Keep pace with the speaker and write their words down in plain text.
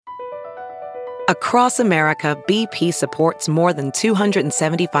Across America, BP supports more than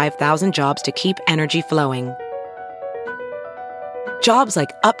 275,000 jobs to keep energy flowing. Jobs like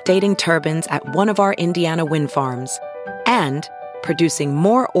updating turbines at one of our Indiana wind farms and producing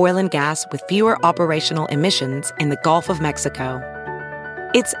more oil and gas with fewer operational emissions in the Gulf of Mexico.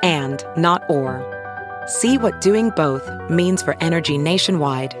 It's and, not or. See what doing both means for energy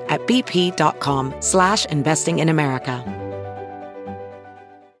nationwide at bp.com/investing in America.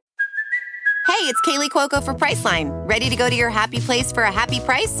 Hey, it's Kaylee Cuoco for Priceline. Ready to go to your happy place for a happy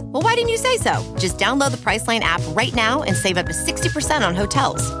price? Well, why didn't you say so? Just download the Priceline app right now and save up to 60% on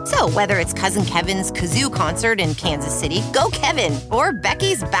hotels. So whether it's Cousin Kevin's Kazoo Concert in Kansas City, go Kevin, or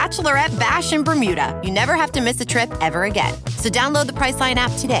Becky's Bachelorette Bash in Bermuda, you never have to miss a trip ever again. So download the Priceline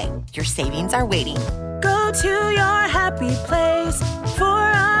app today. Your savings are waiting. Go to your happy place for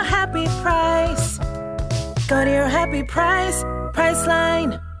a happy price. Go to your happy price,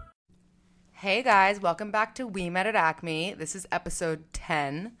 Priceline. Hey guys, welcome back to We Met at Acme. This is episode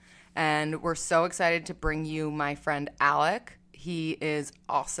 10, and we're so excited to bring you my friend Alik. He is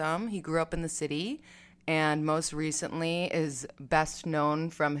awesome. He grew up in the city, and most recently is best known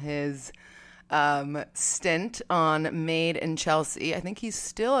from his stint on Made in Chelsea. I think he's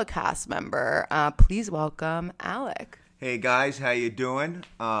still a cast member. Please welcome Alik. Hey guys, how you doing?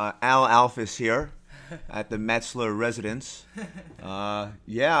 Alfus here at the Metzler residence.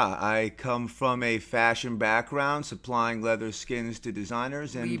 I come from a fashion background, supplying leather skins to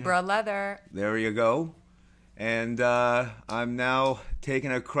designers. And Libra leather. There you go. And I'm now taking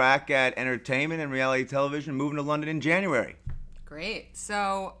a crack at entertainment and reality television, moving to London in January. Great.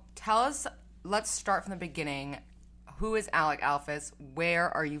 So tell us, let's start from the beginning. Who is Alik Alfus?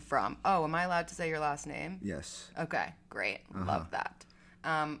 Where are you from? Oh, am I allowed to say your last name? Yes. Okay, great. Love that.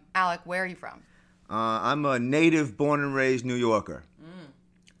 Alik, where are you from? I'm a native, born and raised New Yorker.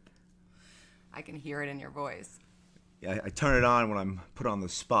 I can hear it in your voice. Yeah, I turn it on when I'm put on the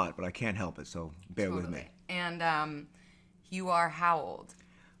spot, but I can't help it, so bear with me. And you are how old?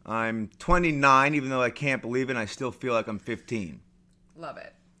 I'm 29, even though I can't believe it, and I still feel like I'm 15. Love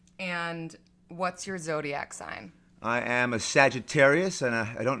it. And what's your zodiac sign? I am a Sagittarius, and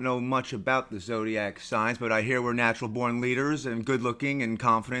I don't know much about the zodiac signs, but I hear we're natural-born leaders and good-looking and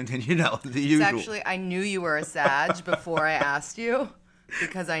confident, and the usual. Actually, I knew you were a Sag before I asked you,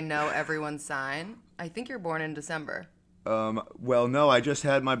 because I know everyone's sign. I think you're born in December. Well, no, I just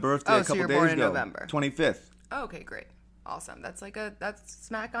had my birthday a couple days ago. Oh, so you're born in November. 25th. Oh, okay, great. Awesome. That's that's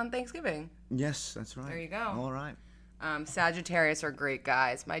smack on Thanksgiving. Yes, that's right. There you go. All right. Sagittarius are great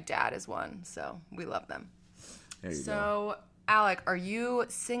guys. My dad is one, so we love them. There you go. So, Alik, are you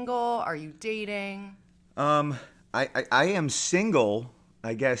single? Are you dating? I am single,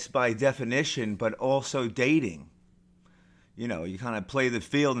 I guess, by definition, but also dating. You know, you kind of play the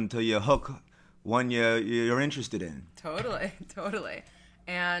field until you hook one you're interested in. Totally.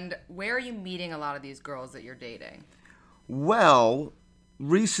 And where are you meeting a lot of these girls that you're dating? Well,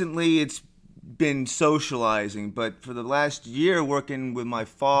 recently it's been socializing, but for the last year working with my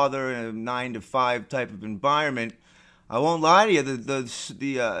father in a 9-to-5 type of environment, I won't lie to you,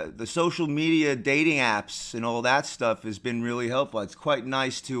 the social media dating apps and all that stuff has been really helpful. It's quite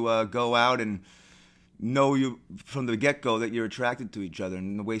nice to go out and know you from the get-go that you're attracted to each other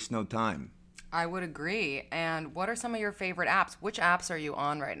and waste no time. I would agree. And what are some of your favorite apps? Which apps are you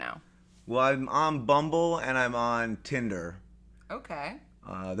on right now? Well, I'm on Bumble and I'm on Tinder. Okay.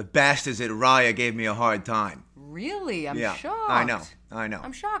 The bastards at Raya gave me a hard time. Really? I'm shocked. I know.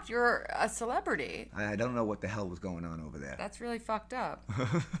 I'm shocked. You're a celebrity. I don't know what the hell was going on over there. That's really fucked up.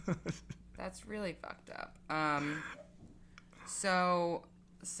 So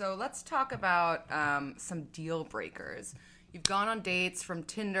let's talk about some deal breakers. You've gone on dates from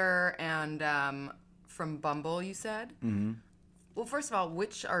Tinder and from Bumble, you said? Mm-hmm. Well, first of all,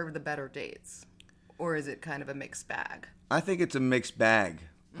 which are the better dates? Or is it kind of a mixed bag? I think it's a mixed bag.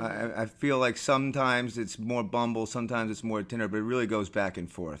 Mm-hmm. I feel like sometimes it's more Bumble, sometimes it's more Tinder, but it really goes back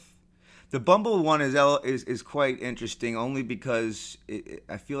and forth. The Bumble one is quite interesting only because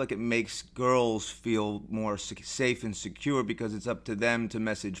I feel like it makes girls feel more safe and secure because it's up to them to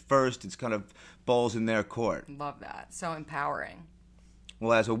message first. It's kind of balls in their court. Love that. So empowering.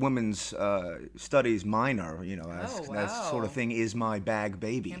 Well, as a women's studies minor, Wow. that sort of thing is my bag,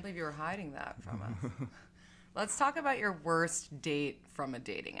 baby. Can't believe you were hiding that from us. Let's talk about your worst date from a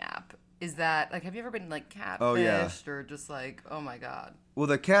dating app. Is that, have you ever been, catfished or just oh, my God? Well,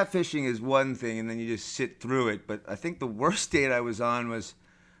 the catfishing is one thing, and then you just sit through it. But I think the worst date I was on was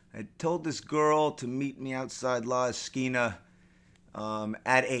I told this girl to meet me outside La Esquina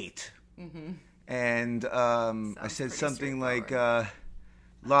at 8. Mm-hmm. And I said something like,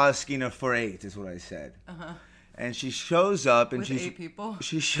 La Esquina for 8 is what I said. And she shows up, and With 8 people?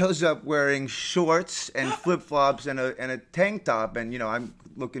 She shows up wearing shorts and flip-flops and a tank top, and, I'm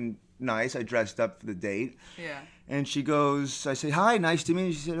looking nice. I dressed up for the date. Yeah. And she goes, I said, hi, nice to meet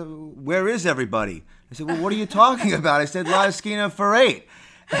you. She said, where is everybody? I said, well, what are you talking about? I said, La Esquina for 8.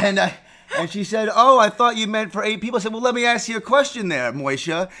 And she said, oh, I thought you meant for 8 people. I said, well, let me ask you a question there,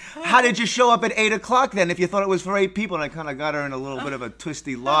 Moisha. How did you show up at 8 o'clock then if you thought it was for 8 people? And I kind of got her in a little bit of a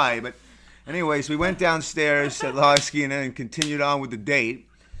twisty lie. But anyways, we went downstairs at La Esquina and continued on with the date.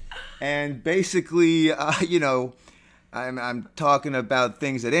 And basically, I'm talking about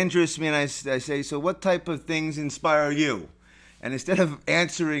things that interest me. And I say, so what type of things inspire you? And instead of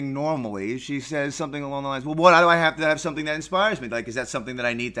answering normally, she says something along the lines, well, why do I have to have something that inspires me? Like, is that something that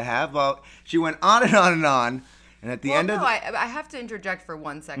I need to have? Well, she went on and on and on. And at the end of I have to interject for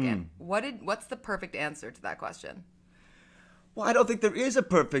 1 second. What's the perfect answer to that question? Well, I don't think there is a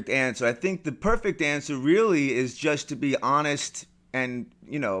perfect answer. I think the perfect answer really is just to be honest and,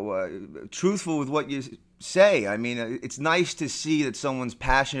 truthful with what you say. I mean, it's nice to see that someone's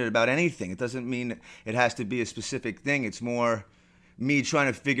passionate about anything. It doesn't mean it has to be a specific thing. It's more me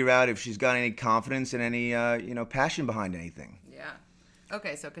trying to figure out if she's got any confidence and any, passion behind anything. Yeah.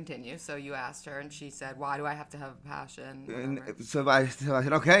 Okay, so continue. So you asked her, and she said, why do I have to have a passion? And so I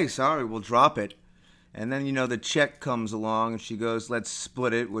said, okay, sorry, we'll drop it. And then, the check comes along, and she goes, let's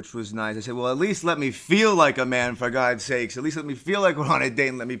split it, which was nice. I said, well, at least let me feel like a man, for God's sakes. At least let me feel like we're on a date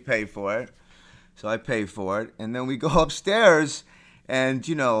and let me pay for it. So I pay for it. And then we go upstairs, and,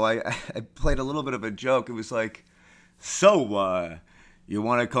 I played a little bit of a joke. It was like, so, you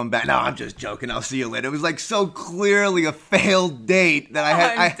want to come back? No, I'm just joking. I'll see you later. It was like so clearly a failed date that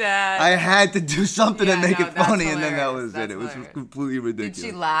I had to do something to make it funny, and then that was it. It was completely ridiculous. Did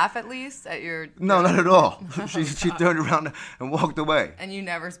she laugh at least at your... No, not at all. She turned around and walked away. And you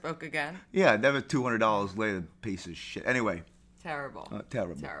never spoke again? Yeah, never $200 later, piece of shit. Anyway. Terrible.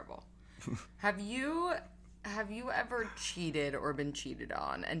 Terrible. Have you ever cheated or been cheated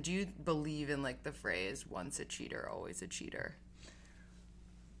on? And do you believe in the phrase once a cheater, always a cheater?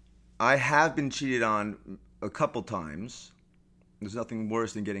 I have been cheated on a couple times. There's nothing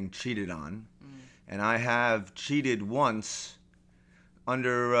worse than getting cheated on. And I have cheated once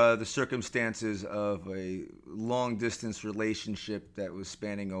under the circumstances of a long-distance relationship that was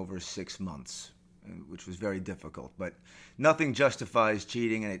spanning over 6 months, which was very difficult. But nothing justifies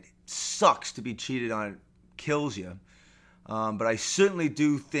cheating, and it sucks to be cheated on. It kills you. But I certainly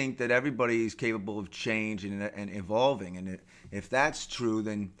do think that everybody is capable of change and evolving. And if that's true,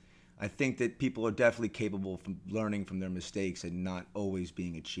 then I think that people are definitely capable of learning from their mistakes and not always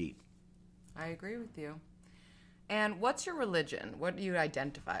being a cheat. I agree with you. And what's your religion? What do you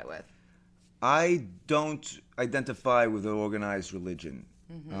identify with? I don't identify with an organized religion.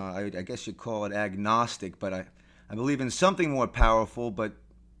 I guess you'd call it agnostic, but I believe in something more powerful, but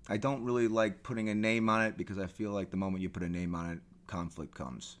I don't really like putting a name on it because I feel like the moment you put a name on it, conflict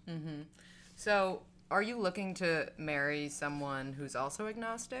comes. So are you looking to marry someone who's also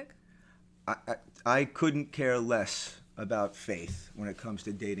agnostic? I couldn't care less about faith when it comes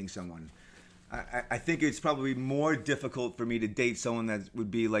to dating someone. I think it's probably more difficult for me to date someone that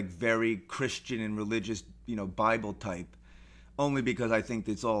would be very Christian and religious, Bible type, only because I think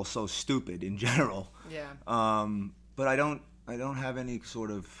it's all so stupid in general. Yeah. But I don't have any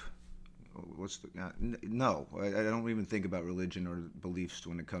sort of no. I don't even think about religion or beliefs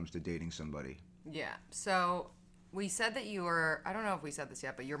when it comes to dating somebody. Yeah. So we said that you were, I don't know if we said this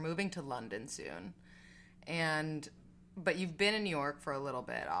yet, but you're moving to London soon. But you've been in New York for a little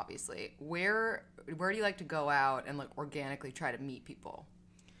bit, obviously. Where do you like to go out and organically try to meet people?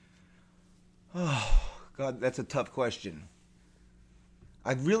 Oh, God, that's a tough question.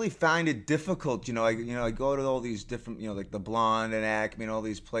 I really find it difficult, I go to all these different, the Blonde and Acme and all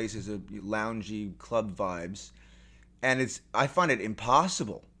these places of loungy club vibes, and I find it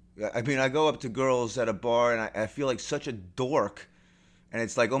impossible. I mean, I go up to girls at a bar and I feel like such a dork, and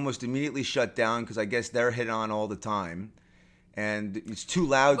it's almost immediately shut down because I guess they're hit on all the time, and it's too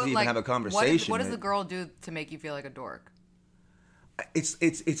loud to even have a conversation. What does the girl do to make you feel like a dork? It's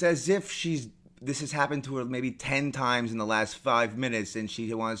as if this has happened to her maybe 10 times in the last 5 minutes, and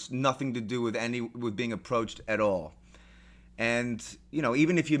she wants nothing to do with being approached at all. And,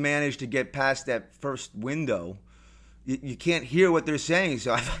 even if you manage to get past that first window, you can't hear what they're saying.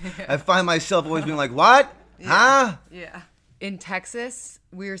 So I find myself always being like, what? Yeah. Huh? Yeah. In Texas,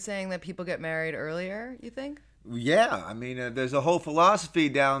 we were saying that people get married earlier, you think? Yeah. I mean, there's a whole philosophy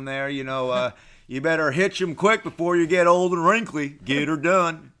down there, you better hitch them quick before you get old and wrinkly. Get her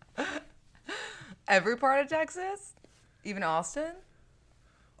done. Every part of Texas? Even Austin?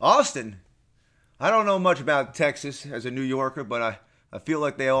 Austin. I don't know much about Texas as a New Yorker, but I feel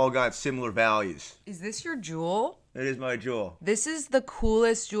like they all got similar values. Is this your jewel? It is my jewel. This is the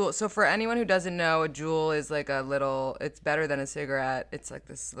coolest jewel. So for anyone who doesn't know, a jewel is like a little, it's better than a cigarette. It's like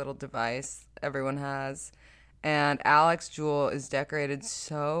this little device everyone has. And Alec's jewel is decorated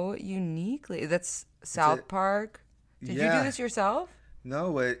so uniquely. That's South Park. Did you do this yourself?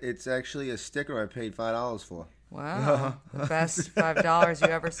 No, it's actually a sticker I paid $5 for. Wow. The best $5 you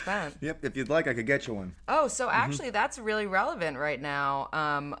ever spent. Yep. If you'd like, I could get you one. Oh, so actually that's really relevant right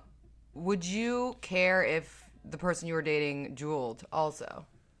now. Would you care if the person you were dating jeweled also?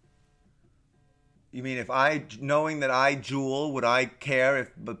 You mean knowing that I jewel, would I care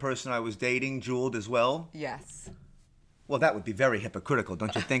if the person I was dating jeweled as well? Yes. Well, that would be very hypocritical,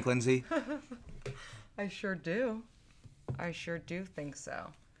 don't you think, Lindsay? I sure do. I sure do think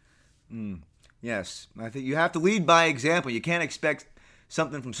so. Yes. I think you have to lead by example. You can't expect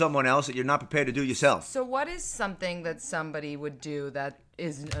something from someone else that you're not prepared to do yourself. So what is something that somebody would do that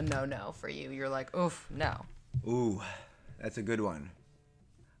is a no-no for you? You're like, oof, no. Ooh, that's a good one.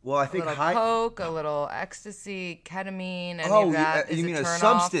 Well, I think a little coke, a little ecstasy, ketamine, any of that. You mean a turn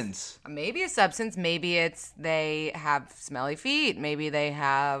substance? Off? Maybe a substance. Maybe it's they have smelly feet. Maybe they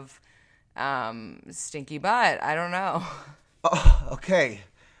have stinky butt. I don't know. Oh, okay.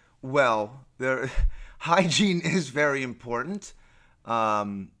 Well, hygiene is very important.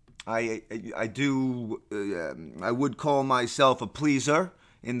 I would call myself a pleaser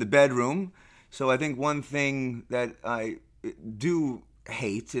in the bedroom. So I think one thing that I do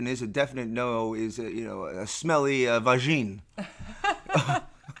hate and is a definite no is a smelly vagine.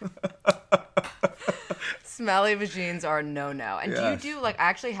 Smelly vagines are no. And yes. do you do I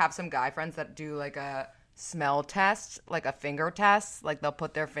actually have some guy friends that do like a smell test, like a finger test. Like they'll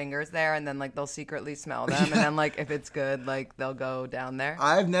put their fingers there and then they'll secretly smell them. Yeah. And then if it's good, they'll go down there.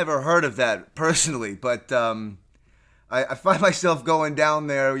 I've never heard of that personally, but I find myself going down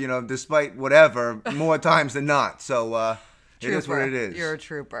there, despite whatever, more times than not. So it is what it is. You're a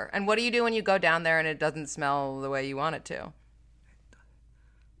trooper. And what do you do when you go down there and it doesn't smell the way you want it to?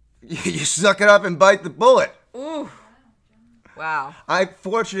 You suck it up and bite the bullet. Ooh. Wow. I'm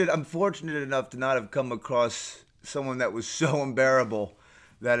fortunate enough to not have come across someone that was so unbearable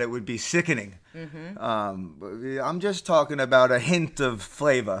that it would be sickening. Mm-hmm. I'm just talking about a hint of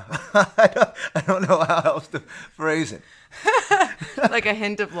flavor. I don't know how else to phrase it. Like a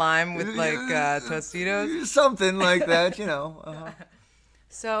hint of lime with Tostitos? Something like that, Uh-huh.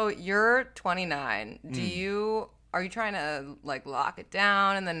 So you're 29. Are you trying to lock it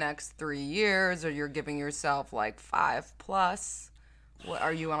down in the next 3 years, or you're giving yourself 5+?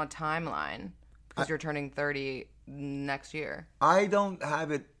 Are you on a timeline? Because you're turning 30 next year. I don't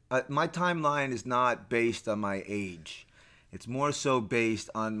have it. My timeline is not based on my age. It's more so based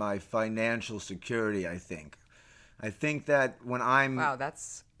on my financial security, I think. I think that when I'm... Wow,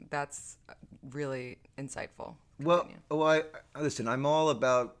 that's really insightful. Listen, I'm all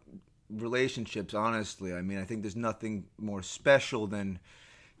about relationships, honestly. I mean, I think there's nothing more special than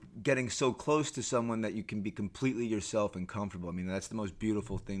getting so close to someone that you can be completely yourself and comfortable. I mean, that's the most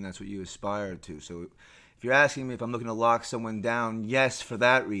beautiful thing. That's what you aspire to. So if you're asking me if I'm looking to lock someone down, yes, for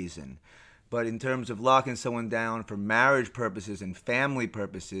that reason. But in terms of locking someone down for marriage purposes and family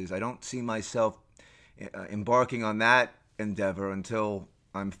purposes, I don't see myself embarking on that endeavor until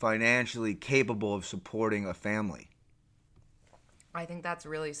I'm financially capable of supporting a family. I think that's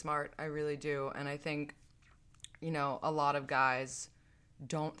really smart. I really do. And I think, a lot of guys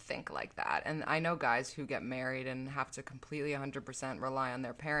don't think like that. And I know guys who get married and have to completely 100% rely on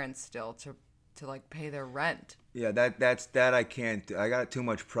their parents still to pay their rent. Yeah, that I can't do. I got too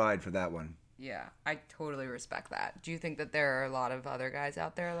much pride for that one. Yeah, I totally respect that. Do you think that there are a lot of other guys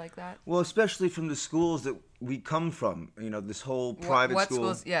out there like that? Well, especially from the schools that we come from, this whole private school.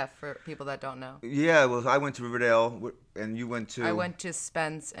 What schools? Yeah, for people that don't know. Yeah, well, I went to Riverdale, and you went to... I went to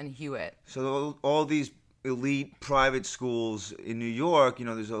Spence and Hewitt. So all these elite private schools in New York,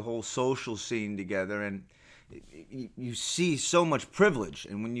 there's a whole social scene together, and you see so much privilege.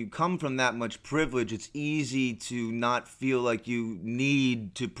 And when you come from that much privilege, it's easy to not feel like you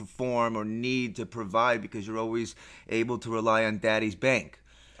need to perform or need to provide because you're always able to rely on daddy's bank.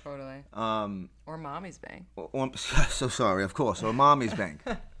 Totally. Or mommy's bank. So sorry, of course. Or mommy's bank.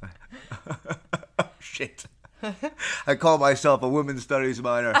 Shit. I call myself a women's studies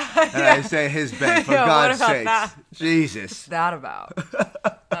minor, and yeah. I say his bank, for God's sake. Jesus. What's that about?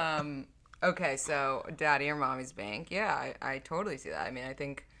 Okay, so daddy or mommy's bank. Yeah, I totally see that. I mean, I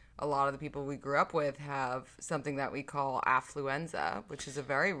think a lot of the people we grew up with have something that we call affluenza, which is a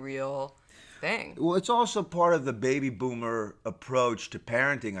very real thing. Well, it's also part of the baby boomer approach to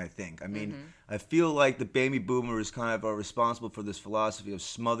parenting, I think. I mean, I feel like the baby boomers kind of are responsible for this philosophy of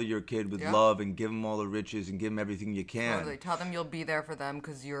smother your kid with love and give them all the riches and give them everything you can. Totally. Tell them you'll be there for them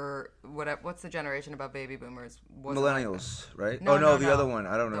because you're what's the generation above baby boomers? Millennials, right? No, the other one.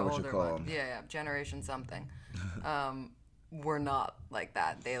 I don't know The what you older call one. them. Yeah, generation something. We're not like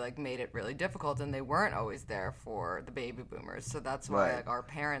that. They like made it really difficult, and they weren't always there for the baby boomers. So that's why like our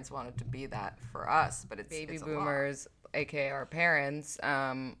parents wanted to be that for us. But it's baby boomers, aka our parents,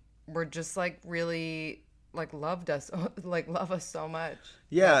 were just like really like loved us, like love us so much.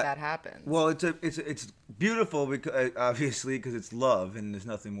 Yeah, that happens. Well, it's beautiful because obviously because it's love, and there's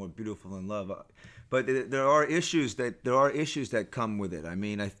nothing more beautiful than love. But there are issues that come with it. I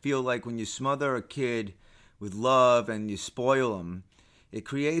mean, I feel like when you smother a kid with love and you spoil them, it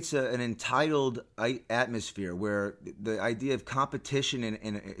creates an entitled atmosphere where the idea of competition,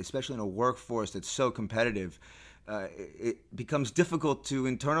 especially in a workforce that's so competitive, it becomes difficult to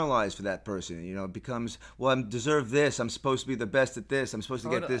internalize for that person. You know, it becomes, well, I deserve this. I'm supposed to be the best at this. I'm supposed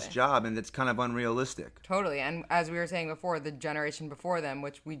to get this job, and it's kind of unrealistic. Totally. And as we were saying before, the generation before them,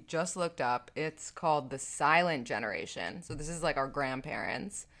 which we just looked up, it's called the silent generation. So this is like our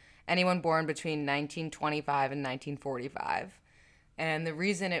grandparents. Anyone born between 1925 and 1945. And the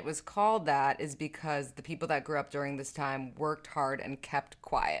reason it was called that is because the people that grew up during this time worked hard and kept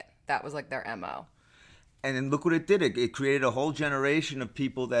quiet. That was like their MO. And then look what it did. It created a whole generation of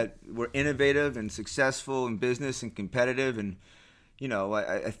people that were innovative and successful in business and competitive. And, you know,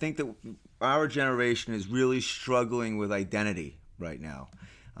 I think that our generation is really struggling with identity right now.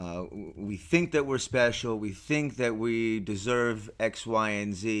 We think that we're special. We think that we deserve X, Y,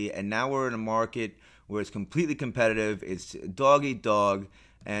 and Z. And now we're in a market where it's completely competitive. It's dog eat dog,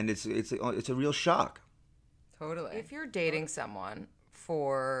 and it's a real shock. Totally. If you're dating someone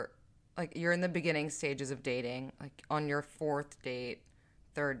for, like, you're in the beginning stages of dating, like on your fourth date,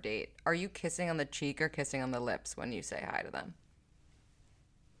 third date, are you kissing on the cheek or kissing on the lips when you say hi to them?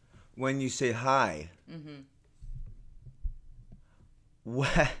 When you say hi. Mm-hmm.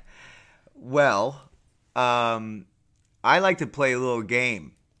 Well, I like to play a little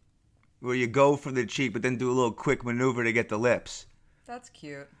game where you go for the cheek, but then do a little quick maneuver to get the lips. That's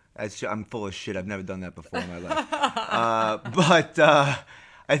cute. I'm full of shit. I've never done that before in my life. But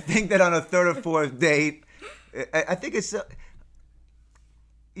I think that on a third or fourth date, I think it's...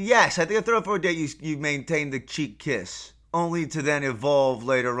 yes, I think a third or fourth date, you maintain the cheek kiss, only to then evolve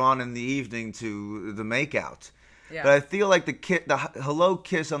later on in the evening to the makeout. Yeah. But I feel like the hello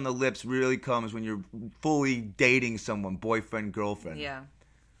kiss on the lips really comes when you're fully dating someone, boyfriend, girlfriend. Yeah.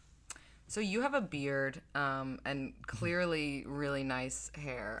 So you have a beard and clearly really nice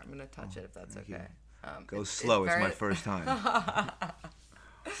hair. I'm going to touch it if that's okay. Go slow. It's my first time.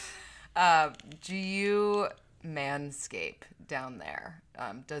 Do you manscape down there?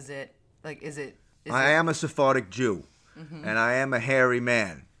 Does it, like, is it... I am a Sephardic Jew, and I am a hairy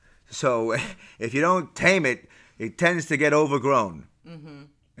man. So if you don't tame it, it tends to get overgrown. Mm-hmm.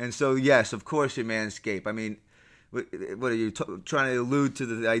 And so, yes, of course you manscape. I mean, what are you trying to allude to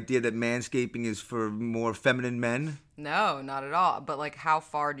the idea that manscaping is for more feminine men? No, not at all. But, like, how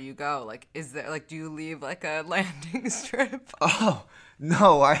far do you go? Like, is there, like, do you leave, like, a landing strip? Oh,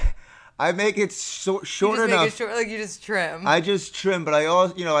 no, I make it short enough. You just make it short, like you just trim. I just trim, but I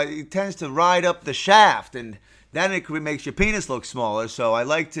also, it tends to ride up the shaft, and then it makes your penis look smaller. So I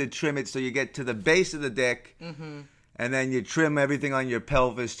like to trim it so you get to the base of the dick, and then you trim everything on your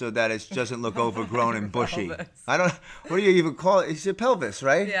pelvis so that it doesn't look overgrown and bushy. I don't. What do you even call it? It's your pelvis,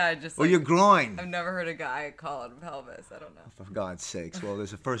 right? Yeah, just. Or your groin. I've never heard a guy call it pelvis. I don't know. For God's sakes! Well,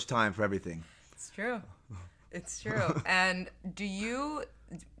 there's a first time for everything. It's true. It's true. And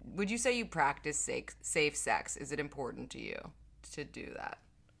would you say you practice safe sex? Is it important to you to do that?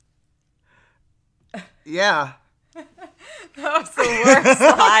 Yeah. That was the worst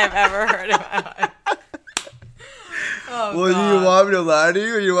lie I've ever heard in my life. Oh, well, God. Do you want me to lie to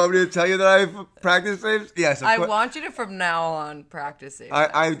you, or you want me to tell you that I practice safe? Yes, of course. I want you to, from now on, practice safe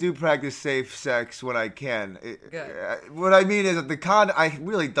sex. I do practice safe sex when I can. Good. What I mean is that I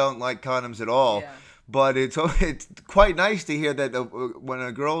really don't like condoms at all. Yeah. But it's quite nice to hear that when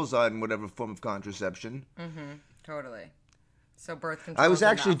a girl's on whatever form of contraception. Mm-hmm. Totally. So birth control. I was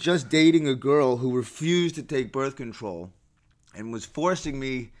actually just dating a girl who refused to take birth control and was forcing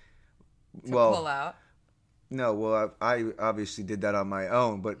me to pull out. No, well, I obviously did that on my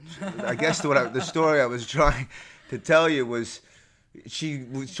own. But I guess the story I was trying to tell you was she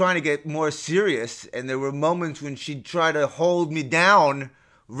was trying to get more serious, and there were moments when she'd try to hold me down,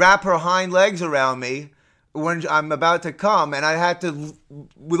 wrap her hind legs around me, when I'm about to come, and I had to,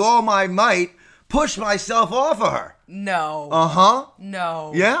 with all my might, push myself off of her. No. Uh-huh.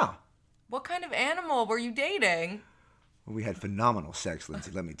 No. Yeah. What kind of animal were you dating? We had phenomenal sex,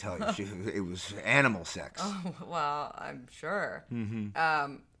 Lindsay, let me tell you. It was animal sex. Oh, well, I'm sure.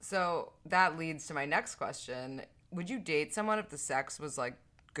 Mm-hmm. So that leads to my next question. Would you date someone if the sex was, like,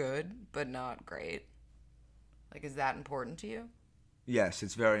 good but not great? Like, is that important to you? Yes,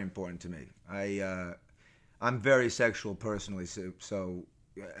 it's very important to me. I'm very sexual personally, so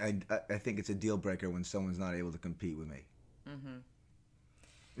I think it's a deal breaker when someone's not able to compete with me. Mm-hmm.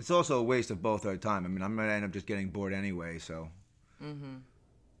 It's also a waste of both our time. I mean, I'm going to end up just getting bored anyway, so. Mm-hmm.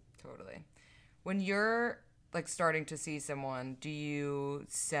 Totally. When you're, like, starting to see someone, do you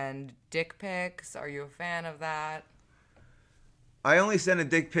send dick pics? Are you a fan of that? I only send a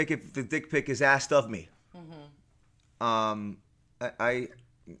dick pic if the dick pic is asked of me. Mm-hmm. I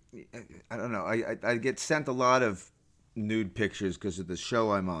don't know. I get sent a lot of nude pictures because of the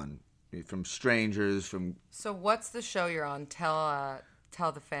show I'm on, from strangers, from. So what's the show you're on? Tell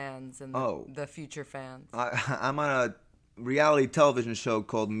the fans and the future fans. I'm on a reality television show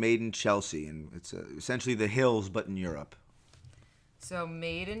called Made in Chelsea, and it's essentially The Hills, but in Europe. So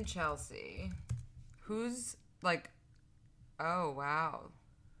Made in Chelsea. Who's, like, oh, wow.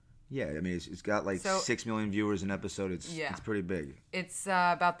 Yeah, I mean, it's got like 6 million viewers an episode. It's pretty big. It's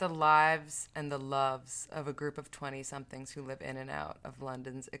about the lives and the loves of a group of 20-somethings who live in and out of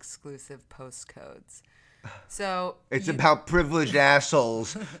London's exclusive postcodes. So it's about privileged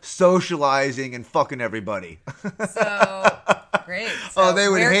assholes socializing and fucking everybody. So great. So they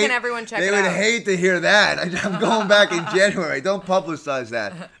would where hate. can everyone check They it would out? hate to hear that. I'm going back in January. Don't publicize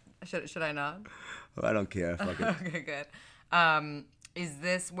that. Should I not? Oh, I don't care. Fuck it. Okay, good.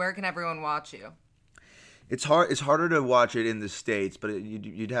 Where can everyone watch you? It's hard. It's harder to watch it in the States, but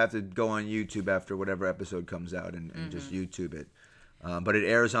you'd have to go on YouTube after whatever episode comes out and just YouTube it. But it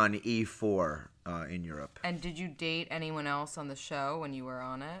airs on E4 in Europe. And did you date anyone else on the show when you were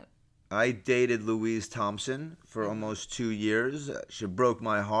on it? I dated Louise Thompson for almost 2 years. She broke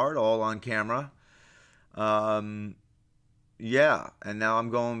my heart, all on camera. Yeah, and now I'm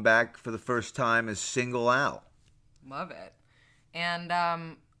going back for the first time as single Al. Love it.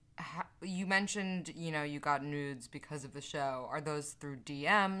 And you mentioned, you got nudes because of the show. Are those through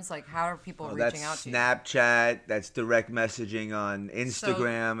DMs? Like, how are people reaching out to you? That's Snapchat. That's direct messaging on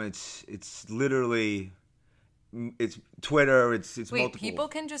Instagram. It's literally, it's Twitter. It's multiple. Wait, people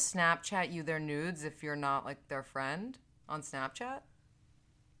can just Snapchat you their nudes if you're not, like, their friend on Snapchat?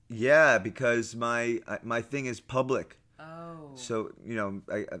 Yeah, because my thing is public. Oh. So,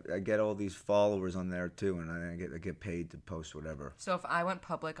 I get all these followers on there too, and I get paid to post whatever. So if I went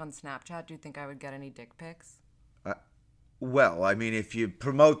public on Snapchat, do you think I would get any dick pics? Well, I mean, if you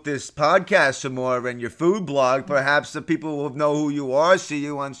promote this podcast some more and your food blog, perhaps the people will know who you are, see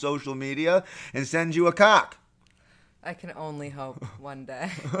you on social media, and send you a cock. I can only hope one day.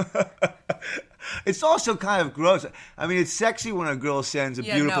 It's also kind of gross. I mean, it's sexy when a girl sends a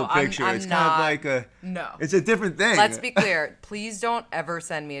beautiful picture. I'm it's not, kind of like No. It's a different thing. Let's be clear. Please don't ever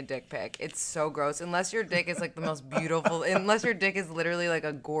send me a dick pic. It's so gross. Unless your dick is like the most beautiful. Unless your dick is literally like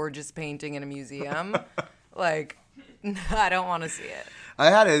a gorgeous painting in a museum. Like, I don't want to see it. I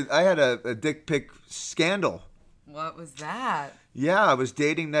had a dick pic scandal. What was that? Yeah, I was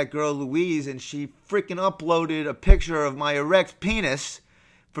dating that girl Louise, and she freaking uploaded a picture of my erect penis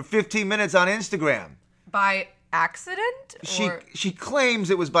for 15 minutes on Instagram. By accident? She claims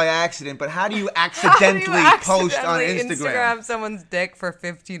it was by accident, but how do you accidentally post on Instagram someone's dick for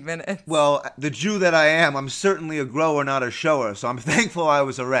 15 minutes? Well, the Jew that I am, I'm certainly a grower, not a shower, so I'm thankful I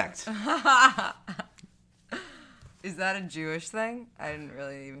was erect. Is that a Jewish thing? I didn't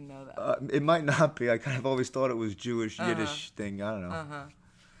really even know that. It might not be. I kind of always thought it was Jewish, Yiddish thing. I don't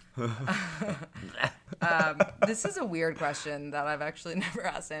know. This is a weird question that I've actually never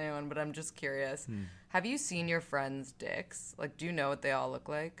asked anyone, but I'm just curious. Have you seen your friends' dicks? Like, do you know what they all look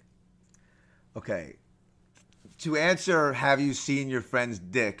like? Okay. To answer, have you seen your friends'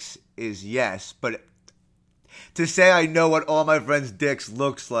 dicks is yes, but to say I know what all my friends' dicks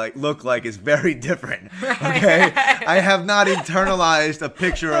look like is very different. Okay? I have not internalized a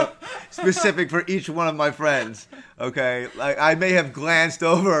picture specific for each one of my friends. Okay? Like, I may have glanced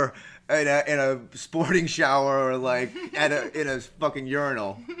over in a sporting shower or like in a fucking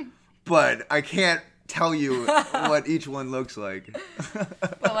urinal, but I can't tell you what each one looks like.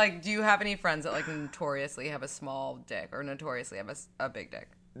 But like, do you have any friends that like notoriously have a small dick or notoriously have a big dick?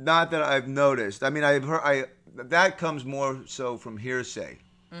 Not that I've noticed. I mean, I've heard that comes more so from hearsay.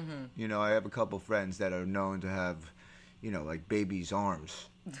 Mm-hmm. I have a couple friends that are known to have, like babies' arms.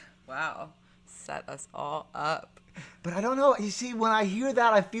 Wow. Set us all up. But I don't know. You see, when I hear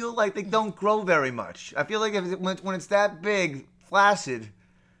that, I feel like they don't grow very much. I feel like when it's that big, flaccid,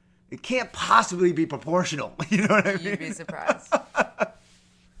 it can't possibly be proportional. You know what I mean? You'd be surprised.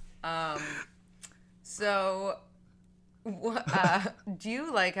 So, do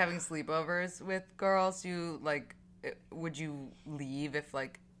you like having sleepovers with girls? Would you leave if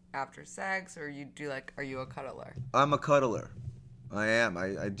after sex, or are you a cuddler? I'm a cuddler. I am.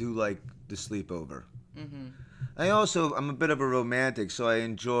 I do like the sleepover. Mm-hmm. I'm a bit of a romantic, so I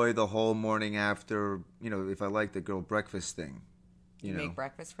enjoy the whole morning after, if I like the girl breakfast thing. You make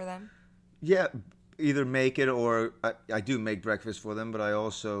breakfast for them? Yeah, either make it or I do make breakfast for them, but I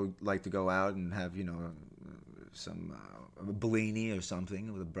also like to go out and have, some a Bellini or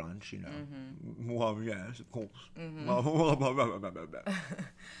something with a brunch, Mm-hmm. Well, yes, of course. Mm-hmm.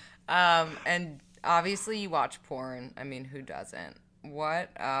 And obviously you watch porn. I mean, who doesn't? What,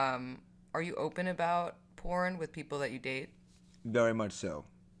 are you open about porn with people that you date? Very much so.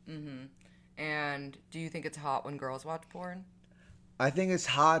 Mm-hmm. And do you think it's hot when girls watch porn? I think it's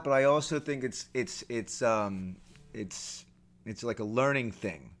hot, but I also think it's like a learning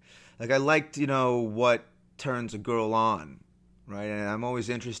thing. Like I like to know what turns a girl on, right? And I'm always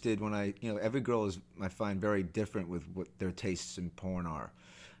interested when every girl I find very different with what their tastes in porn are.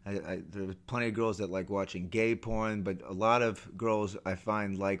 There's plenty of girls that like watching gay porn, but a lot of girls I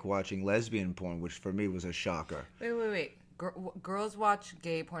find like watching lesbian porn, which for me was a shocker. Wait. Girls watch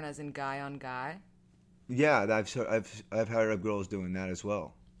gay porn as in guy on guy? Yeah, I've heard of girls doing that as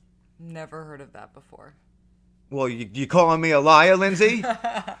well. Never heard of that before. Well, you calling me a liar, Lindsay?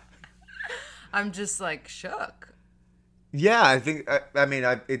 I'm just shook. Yeah, I think.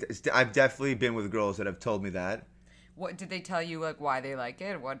 I've definitely been with girls that have told me that. What did they tell you? Why they like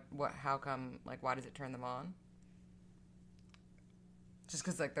it? What? How come? Why does it turn them on? Just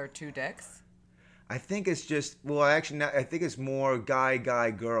because they're two dicks? I think it's just. Well, I think it's more guy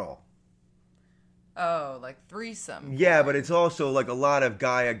girl. Oh, threesome. Yeah, porn. But it's also a lot of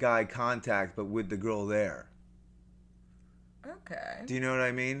guy contact, but with the girl there. Okay. Do you know what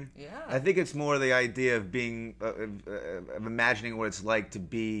I mean? Yeah. I think it's more the idea of being, of imagining what it's like to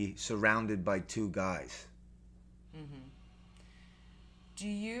be surrounded by two guys. Mm-hmm. Do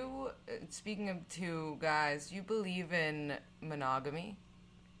you, speaking of two guys, do you believe in monogamy?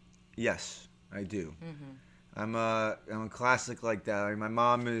 Yes, I do. Mm-hmm. I'm a classic like that. I mean, my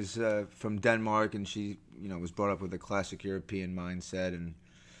mom is from Denmark, and she, was brought up with a classic European mindset, and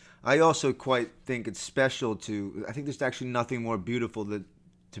I also quite think it's special I think there's actually nothing more beautiful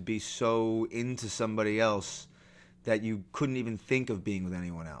to be so into somebody else that you couldn't even think of being with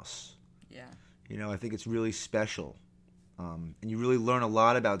anyone else. Yeah. I think it's really special. And you really learn a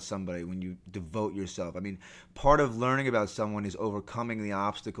lot about somebody when you devote yourself. I mean, part of learning about someone is overcoming the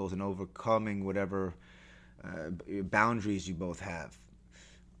obstacles and overcoming whatever boundaries you both have.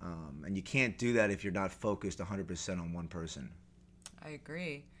 And you can't do that if you're not focused 100% on one person. I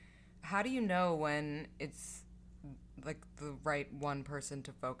agree. How do you know when it's the right one person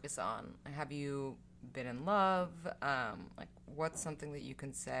to focus on? Have you been in love? What's something that you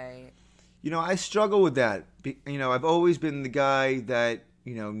can say? I struggle with that. I've always been the guy that,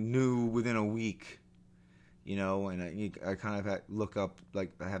 knew within a week, and I kind of look up, I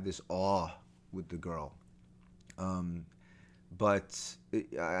have this awe with the girl. But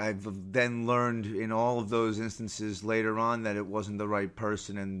I've then learned in all of those instances later on that it wasn't the right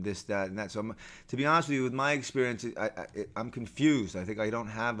person and this, that, and that. So to be honest with you, with my experience, I'm confused. I think I don't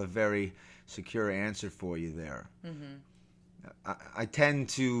have a very secure answer for you there. Mm-hmm. I tend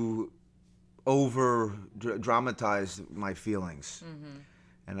to over-dramatize my feelings. Mm-hmm.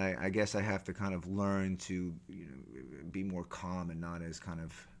 And I guess I have to kind of learn to be more calm and not as kind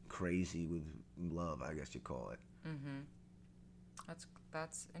of crazy with love, I guess you call it. Mm-hmm.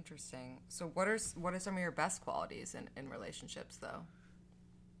 That's interesting. So what are some of your best qualities in relationships, though?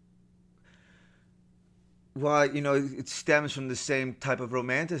 Well, it stems from the same type of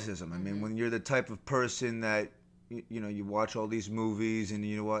romanticism. Mm-hmm. I mean, when you're the type of person that, you watch all these movies and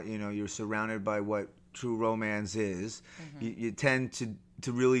you're surrounded by what true romance is, mm-hmm. you tend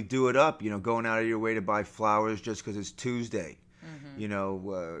to really do it up, going out of your way to buy flowers just because it's Tuesday.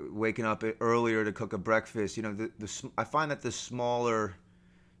 Mm-hmm. Waking up earlier to cook a breakfast. I find that the smaller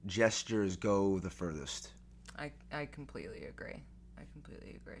gestures go the furthest. I completely agree.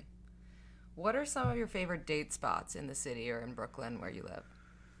 What are some of your favorite date spots in the city or in Brooklyn where you live?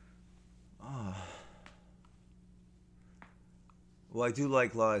 Well, I do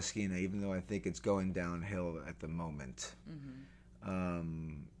like La Esquina, even though I think it's going downhill at the moment.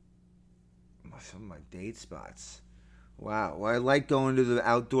 Mm-hmm. Some of my date spots. Wow. Well, I like going to the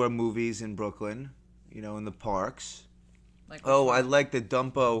outdoor movies in Brooklyn, in the parks. I like the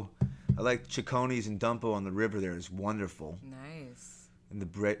Dumbo. I like Chiccone's and Dumbo on the river there. It's wonderful. Nice. And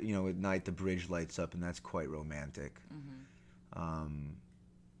at night the bridge lights up, and that's quite romantic. Mm-hmm.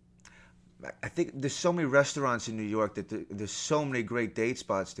 I think there's so many restaurants in New York that there's so many great date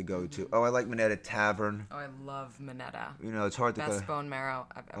spots to go to. Oh, I like Minetta Tavern. Oh, I love Minetta. It's hard to go. Best bone marrow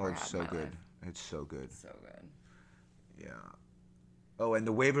I've ever had. Oh, it's so good. Life. It's so good. So good. Yeah. Oh, and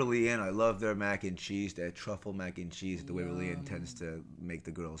the Waverly Inn. I love their mac and cheese. Their truffle mac and cheese. The Waverly Inn tends to make the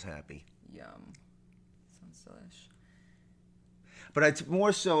girls happy. Yum. Sounds delish. But it's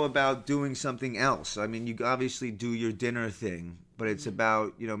more so about doing something else. I mean, you obviously do your dinner thing, but it's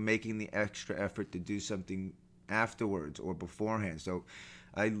about, making the extra effort to do something afterwards or beforehand. So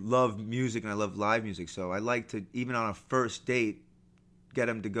I love music and I love live music. So I like to, even on a first date, get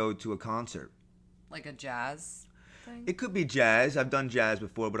them to go to a concert. Like a jazz thing? It could be jazz. I've done jazz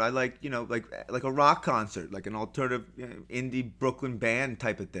before, but I like, like a rock concert, like an alternative indie Brooklyn band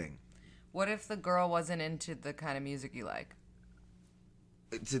type of thing. What if the girl wasn't into the kind of music you like?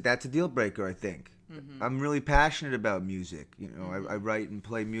 That's a deal breaker, I think. Mm-hmm. I'm really passionate about music. I write and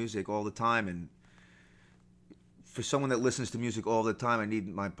play music all the time, and for someone that listens to music all the time, I need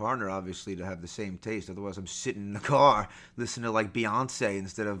my partner, obviously, to have the same taste. Otherwise, I'm sitting in the car listening to, like, Beyonce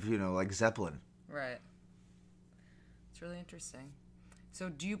instead of, like Zeppelin. Right. It's really interesting. So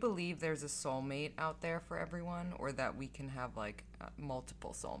do you believe there's a soulmate out there for everyone, or that we can have, like,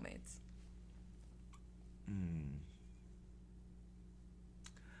 multiple soulmates?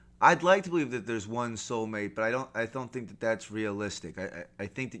 I'd like to believe that there's one soulmate, but I don't think that that's realistic. I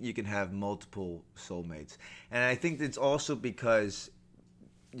think that you can have multiple soulmates. And I think it's also because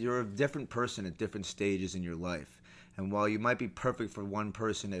you're a different person at different stages in your life. And while you might be perfect for one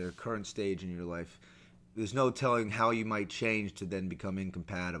person at a current stage in your life, there's no telling how you might change to then become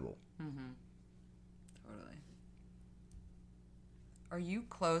incompatible. Mm-hmm. Totally. Are you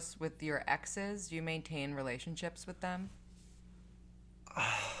close with your exes? Do you maintain relationships with them?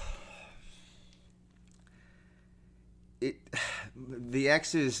 The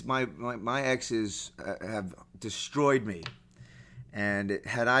exes, my exes have destroyed me, and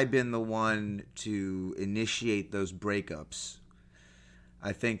had I been the one to initiate those breakups,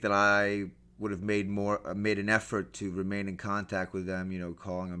 I think that I would have made an effort to remain in contact with them,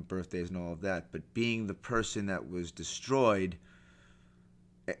 calling on birthdays and all of that. But being the person that was destroyed,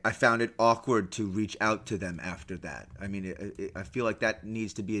 I found it awkward to reach out to them after that. I mean, I feel like that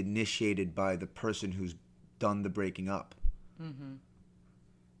needs to be initiated by the person who's done the breaking up. Mm-hmm.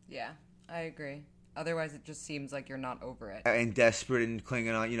 Yeah, I agree. Otherwise, it just seems like you're not over it. And desperate and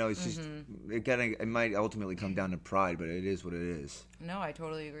clinging on. It's just, it might ultimately come down to pride, but it is what it is. No, I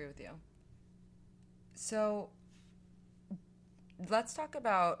totally agree with you. So, let's talk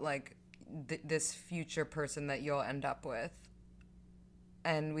about, like, this future person that you'll end up with.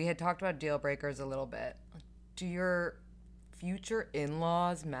 And we had talked about deal breakers a little bit. Do your future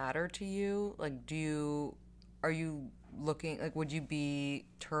in-laws matter to you? Like, are you looking, like, would you be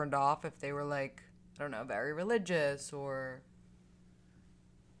turned off if they were, like, I don't know, very religious or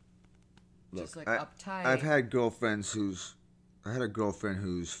just, like, uptight? I've had girlfriends I had a girlfriend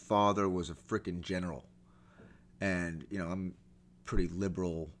whose father was a frickin' general. And, I'm pretty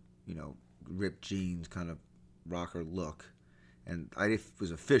liberal, ripped jeans, kind of rocker look. And I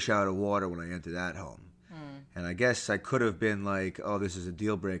was a fish out of water when I entered that home. And I guess I could have been like, oh, this is a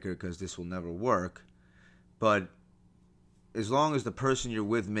deal breaker because this will never work. But as long as the person you're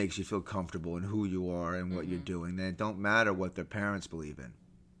with makes you feel comfortable in who you are and what you're doing, then it don't matter what their parents believe in.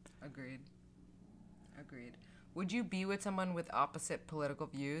 Agreed. Would you be with someone with opposite political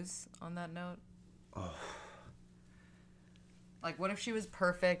views on that note? Oh. Like, what if she was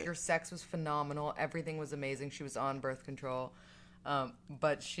perfect, your sex was phenomenal, everything was amazing, she was on birth control,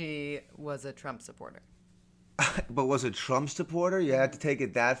 but she was a Trump supporter? But was a Trump supporter? You had to take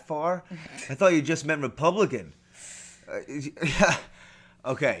it that far? I thought you just meant Republican.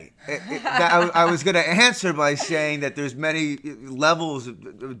 Okay. I was going to answer by saying that there's many levels,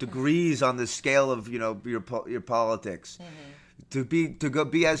 degrees on the scale of, your politics. Mm-hmm. To go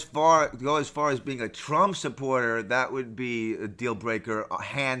as far as being a Trump supporter, that would be a deal breaker,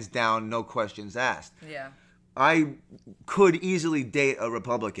 hands down, no questions asked. Yeah. I could easily date a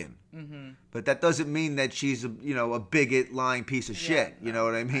Republican, but that doesn't mean that she's a bigot, lying piece of shit. You know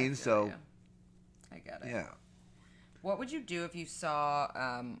what I mean? I get it. Yeah. What would you do if you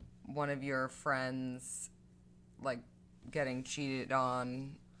saw one of your friends, like, getting cheated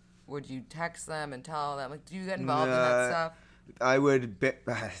on? Would you text them and tell them? Like, do you get involved in that stuff?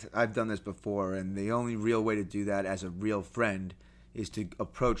 I've done this before, and the only real way to do that as a real friend is to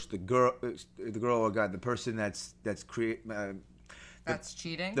approach the girl or guy, the person that's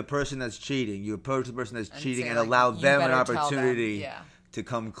cheating. The person that's cheating. You approach the person that's cheating and like, allow you them an better tell them. opportunity Yeah. to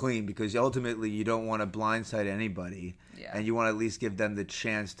come clean, because ultimately you don't want to blindside anybody, and you want to at least give them the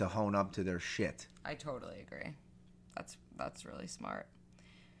chance to hone up to their shit. I totally agree. That's really smart.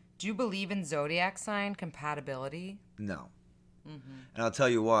 Do you believe in zodiac sign compatibility? No. And I'll tell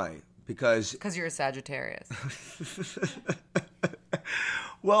you why. Because you're a Sagittarius.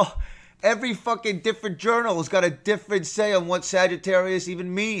 Well, every fucking different journal has got a different say on what Sagittarius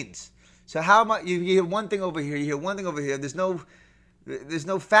even means. So how much you hear one thing over here, you hear one thing over here. There's no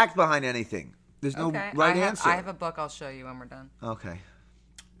fact behind anything. There's no right answer. I have a book I'll show you when we're done. Okay.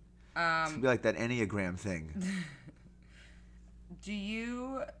 It's gonna be like that Enneagram thing. Do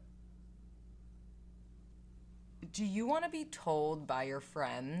you want to be told by your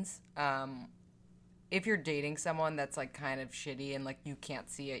friends if you're dating someone that's like kind of shitty and like you can't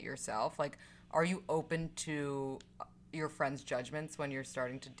see it yourself? Like, are you open to your friends' judgments when you're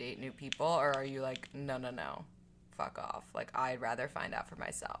starting to date new people, or are you like, no, fuck off? Like, I'd rather find out for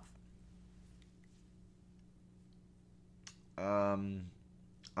myself.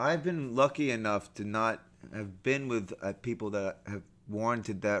 I've been lucky enough to not have been with people that have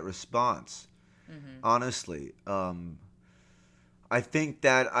warranted that response. Honestly, I think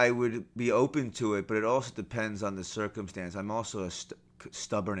that I would be open to it, but it also depends on the circumstance. I'm also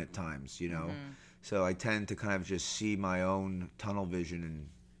stubborn at times, you know, so I tend to kind of just see my own tunnel vision and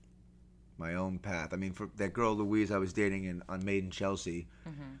my own path. I mean, for that girl Louise I was dating on Made in Chelsea,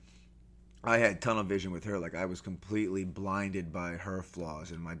 I had tunnel vision with her. Like, I was completely blinded by her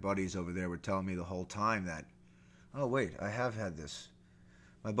flaws, and my buddies over there were telling me the whole time that, oh wait, I have had this.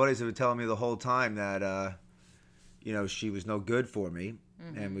 My buddies have been telling me the whole time that, she was no good for me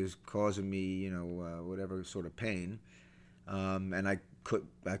and was causing me, whatever sort of pain. And I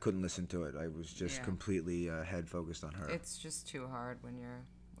couldn't listen to it. I was just completely head focused on her. It's just too hard when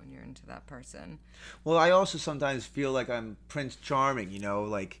you're into that person. Well, I also sometimes feel like I'm Prince Charming,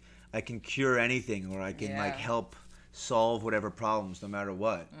 like I can cure anything, or I can like help solve whatever problems no matter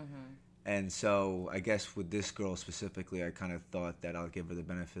what. And so I guess with this girl specifically, I kind of thought that I'll give her the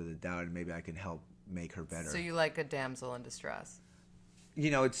benefit of the doubt and maybe I can help make her better. So you like a damsel in distress?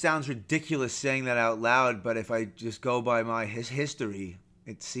 It sounds ridiculous saying that out loud, but if I just go by my history,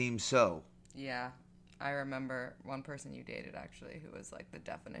 it seems so. Yeah. I remember one person you dated, actually, who was like the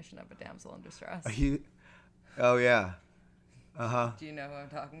definition of a damsel in distress. Oh, yeah. Uh-huh. Do you know who I'm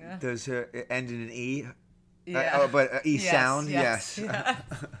talking about? Does it end in an E? Yeah. But E sound? Yes.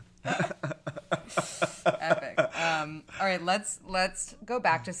 Epic. All right, let's go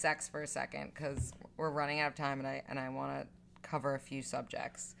back to sex for a second, because we're running out of time, and I want to cover a few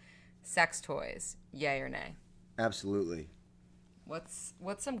subjects. Sex toys, yay or nay? Absolutely. What's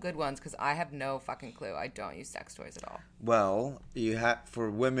some good ones? Because I have no fucking clue. I don't use sex toys at all. Well, you have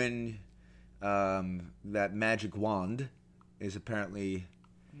for women, that magic wand is apparently.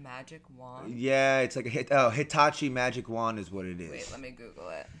 Magic wand? Yeah, it's like a Hitachi magic wand is what it is. Wait, let me Google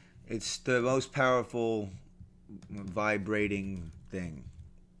it. It's the most powerful vibrating thing.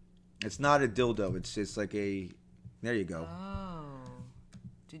 It's not a dildo. It's like a. There you go. Oh,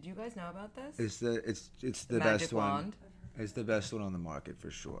 did you guys know about this? It's the best one. It's the best one on the market for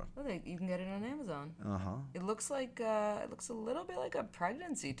sure. Well, you can get it on Amazon. It looks a little bit like a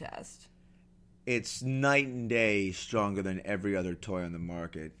pregnancy test. It's night and day stronger than every other toy on the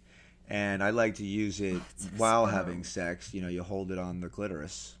market, and I like to use it while having sex. You hold it on the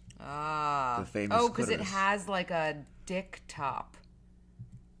clitoris. The famous. Oh, because it has like a dick top.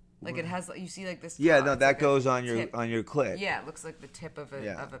 Like it has, you see like this. Yeah, top. no, It's that like goes on your clit. Yeah, it looks like the tip of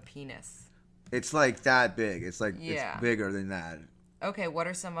a penis. It's like that big. It's like it's bigger than that. Okay, what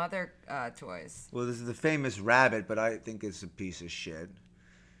are some other toys? Well, this is the famous rabbit, but I think it's a piece of shit.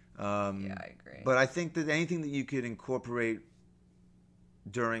 Yeah, I agree. But I think that anything that you could incorporate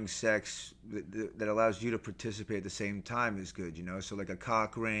during sex that allows you to participate at the same time is good, So like a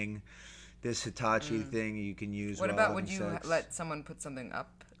cock ring, this Hitachi thing you can use. What about would you let someone put something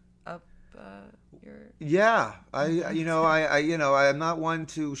up your? Yeah, I'm not one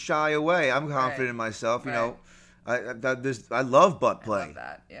to shy away. I'm confident in myself. I love butt play. I love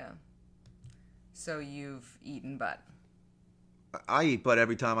that. Yeah. So you've eaten butt. I eat butt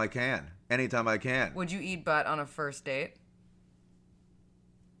every time I can. Anytime I can. Would you eat butt on a first date?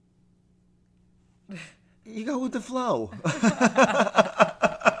 You go with the flow.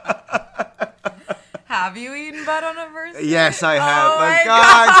 Have you eaten butt on a first date? Yes, I have. Oh For my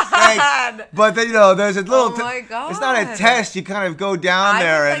God's God. sake. But then, there's a little. Oh my God. It's not a test. You kind of go down I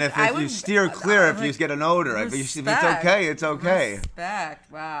there, would, and like, if I you would- steer clear, if you like, get an odor, if it's okay, it's okay.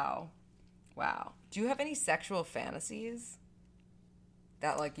 Respect. Wow. Do you have any sexual fantasies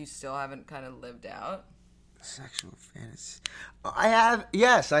that like you still haven't kind of lived out? Sexual fantasy. I have.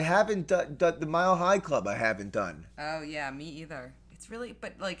 Yes, I haven't done the Mile High Club. I haven't done. Oh yeah, me either. It's really,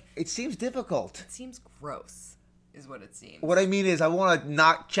 but like, It seems difficult. it seems gross, is what it seems. What I mean is, I want to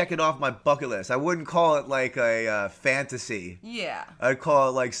not check it off my bucket list. I wouldn't call it like a fantasy. Yeah. I'd call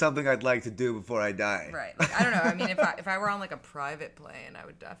it like something I'd like to do before I die. Right. Like, I don't know. I mean, if I were on like a private plane, I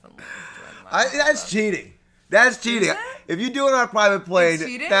would definitely join my. That's cheating. That's cheating. Is it? If you do it on a private plane, It's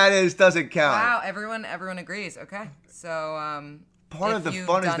cheating? doesn't count. Wow. Everyone agrees. Okay. So Part if of the you've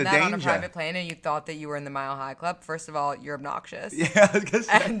fun is done the that on a danger. private plane and you thought that you were in the Mile High Club, first of all, you're obnoxious. Yeah, I was gonna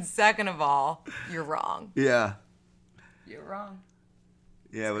say. And second of all, you're wrong. Yeah. You're wrong.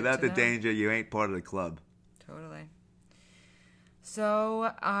 Yeah, good without to the know. danger, you ain't part of the club. Totally.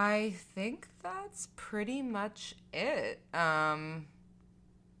 So I think that's pretty much it. I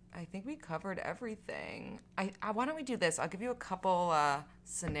think we covered everything. Why don't we do this? I'll give you a couple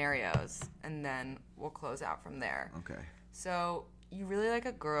scenarios, and then we'll close out from there. Okay. So you really like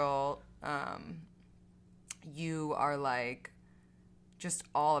a girl. You are like just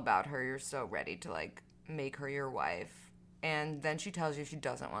all about her. You're so ready to like make her your wife, and then she tells you she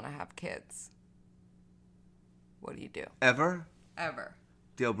doesn't want to have kids. What do you do? Ever?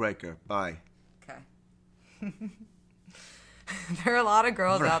 Deal breaker. Bye. Okay. There are a lot of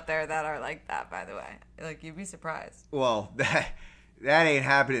girls out there that are like that, by the way. Like, you'd be surprised. Well, that ain't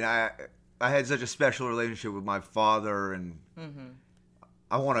happening. I had such a special relationship with my father, and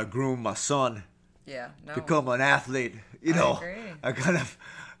I want to groom my son, Yeah, no. become an athlete. You know, agree.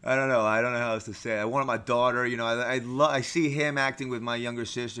 I don't know how else to say it. I wanted my daughter. I see him acting with my younger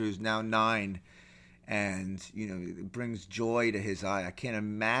sister, who's now 9, and it brings joy to his eye. I can't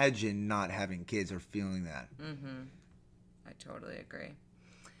imagine not having kids or feeling that. I totally agree.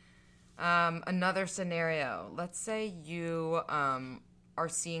 Another scenario. Let's say you are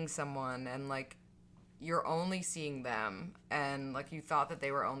seeing someone and like you're only seeing them and like you thought that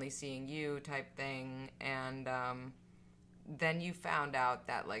they were only seeing you type thing, and then you found out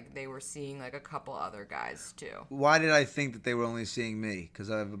that like they were seeing like a couple other guys too. Why did I think that they were only seeing me? Because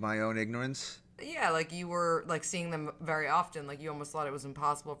of my own ignorance? Yeah, like you were like seeing them very often. Like you almost thought it was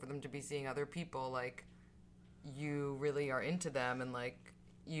impossible for them to be seeing other people. Like you really are into them and like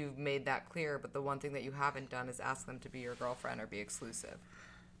you've made that clear, but the one thing that you haven't done is ask them to be your girlfriend or be exclusive.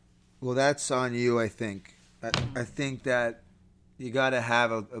 Well, that's on you, I think. I think that you got to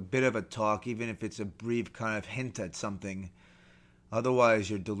have a bit of a talk, even if it's a brief kind of hint at something. Otherwise,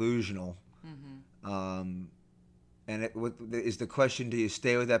 you're delusional. And is the question, do you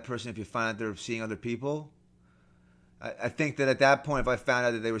stay with that person if you find out they're seeing other people? I think that at that point, if I found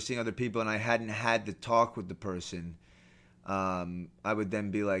out that they were seeing other people and I hadn't had the talk with the person, I would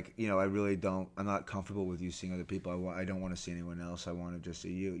then be like, I'm not comfortable with you seeing other people. I don't want to see anyone else. I want to just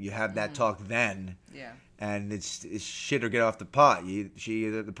see you. You have that talk then. Yeah. And it's shit or get off the pot.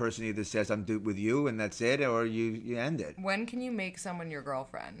 The person either says, I'm with you and that's it, or you end it. When can you make someone your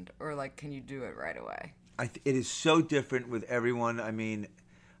girlfriend? Or like, can you do it right away? It is so different with everyone. I mean,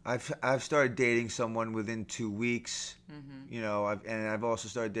 I've started dating someone within 2 weeks, I've also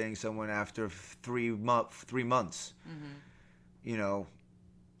started dating someone after 3 months. I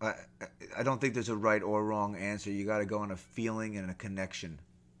don't think there's a right or wrong answer. You got to go on a feeling and a connection.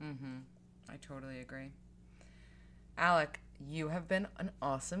 I totally agree. Alec, you have been an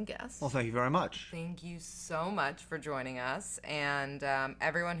awesome guest. Well, thank you very much. Thank you so much for joining us. And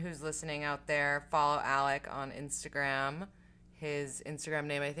everyone who's listening out there, follow Alec on Instagram. His Instagram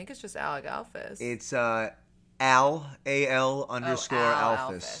name, I think, is just Alec Alfus. It's Al, A-L _ Al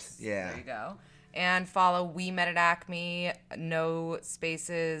Alfus. Yeah. There you go. And follow We Met at Acme, no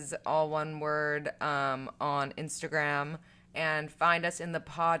spaces, all one word, on Instagram. And find us in the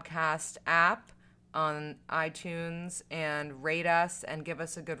podcast app on iTunes and rate us and give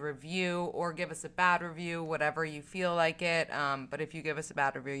us a good review or give us a bad review, whatever you feel like it. But if you give us a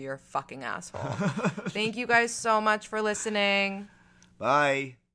bad review, you're a fucking asshole. Thank you guys so much for listening. Bye.